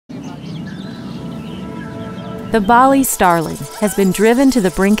The Bali starling has been driven to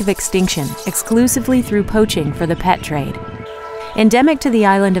the brink of extinction exclusively through poaching for the pet trade. Endemic to the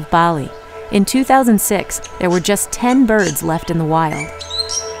island of Bali, in 2006, there were just 10 birds left in the wild.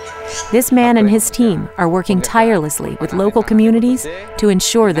 This man and his team are working tirelessly with local communities to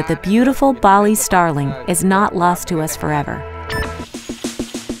ensure that the beautiful Bali starling is not lost to us forever.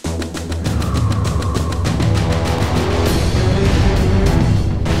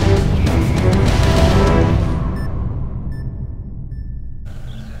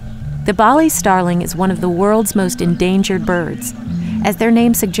 The Bali starling is one of the world's most endangered birds. As their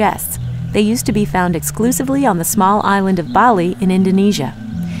name suggests, they used to be found exclusively on the small island of Bali in Indonesia.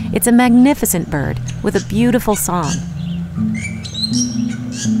 It's a magnificent bird with a beautiful song.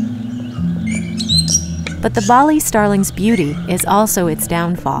 But the Bali starling's beauty is also its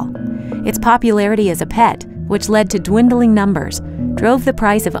downfall. Its popularity as a pet, which led to dwindling numbers, drove the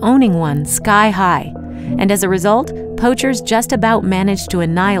price of owning one sky high. And as a result, poachers just about managed to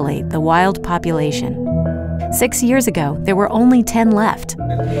annihilate the wild population. 6 years ago, there were only 10 left.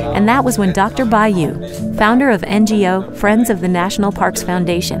 And that was when Dr. Bayu, founder of NGO Friends of the National Parks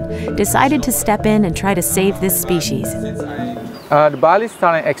Foundation, decided to step in and try to save this species. The Bali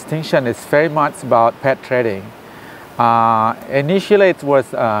starling extinction is very much about pet trading. Initially, it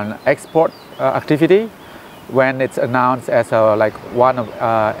was an export activity. When it's announced as one of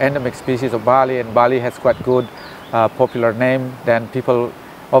endemic species of Bali, and Bali has quite good popular name, then people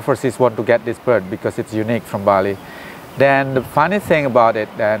overseas want to get this bird because it's unique from Bali. Then the funny thing about it,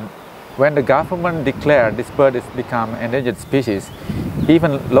 then when the government declared this bird has become endangered species,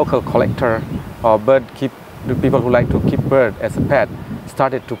 even local collector or the people who like to keep bird as a pet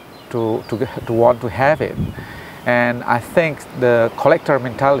started to want to have it. And I think the collector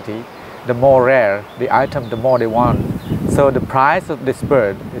mentality, the more rare the item, the more they want. So the price of this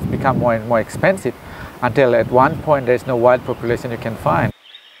bird has become more and more expensive until at one point there's no wild population you can find.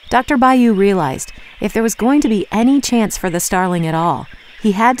 Dr. Bayu realized if there was going to be any chance for the starling at all,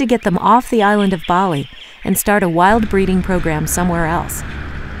 he had to get them off the island of Bali and start a wild breeding program somewhere else.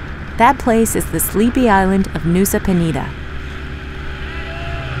 That place is the sleepy island of Nusa Penida.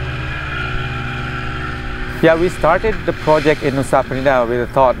 Yeah, we started the project in Nusa Penida with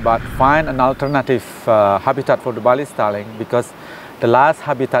a thought about find an alternative habitat for the Bali starling, because the last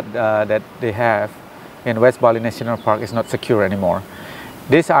habitat that they have in West Bali National Park is not secure anymore.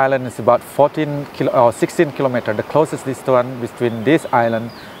 This island is about 16 kilometers. The closest distance between this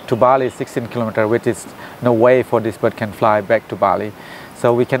island to Bali is 16 kilometers, which is no way for this bird can fly back to Bali.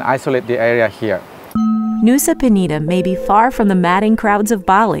 So we can isolate the area here. Nusa Penida may be far from the madding crowds of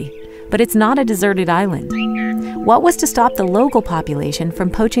Bali, but it's not a deserted island. What was to stop the local population from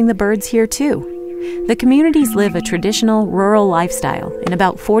poaching the birds here too? The communities live a traditional rural lifestyle in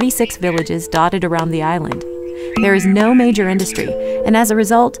about 46 villages dotted around the island. There is no major industry, and as a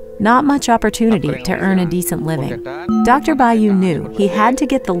result, not much opportunity to earn a decent living. Dr. Bayu knew he had to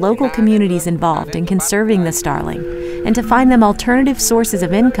get the local communities involved in conserving the starling and to find them alternative sources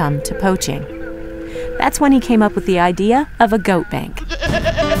of income to poaching. That's when he came up with the idea of a goat bank.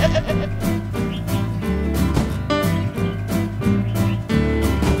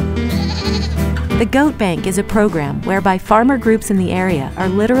 The Goat Bank is a program whereby farmer groups in the area are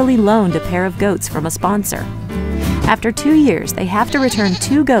literally loaned a pair of goats from a sponsor. After 2 years, they have to return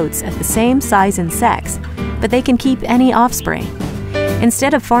 2 goats at the same size and sex, but they can keep any offspring.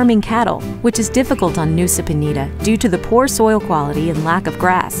 Instead of farming cattle, which is difficult on Nusa Penida due to the poor soil quality and lack of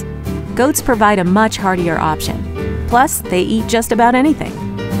grass, goats provide a much hardier option. Plus, they eat just about anything.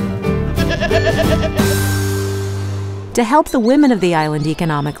 To help the women of the island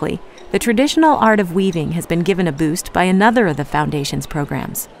economically, the traditional art of weaving has been given a boost by another of the Foundation's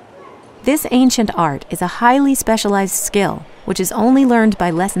programs. This ancient art is a highly specialized skill, which is only learned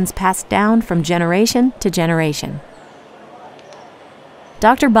by lessons passed down from generation to generation.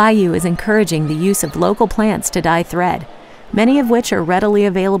 Dr. Bayu is encouraging the use of local plants to dye thread, many of which are readily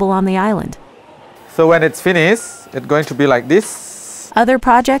available on the island. So when it's finished, it's going to be like this. Other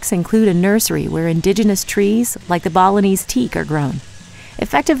projects include a nursery where indigenous trees, like the Balinese teak, are grown,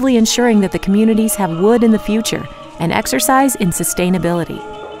 effectively ensuring that the communities have wood in the future and exercise in sustainability.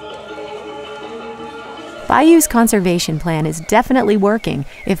 Bayu's conservation plan is definitely working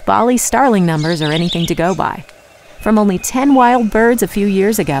if Bali's starling numbers are anything to go by. From only 10 wild birds a few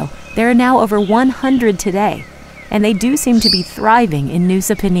years ago, there are now over 100 today, and they do seem to be thriving in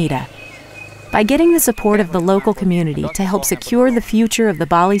Nusa Penida. By getting the support of the local community to help secure the future of the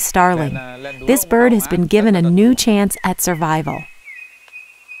Bali starling, this bird has been given a new chance at survival.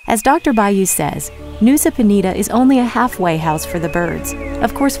 As Dr. Bayou says, Nusa Penida is only a halfway house for the birds.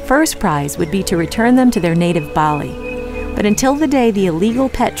 Of course, first prize would be to return them to their native Bali. But until the day the illegal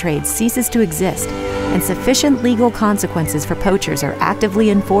pet trade ceases to exist and sufficient legal consequences for poachers are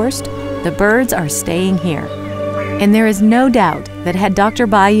actively enforced, the birds are staying here. And there is no doubt that had Dr.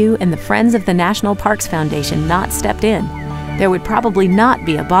 Bayou and the Friends of the National Parks Foundation not stepped in, there would probably not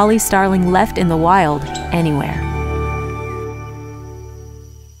be a Bali starling left in the wild anywhere.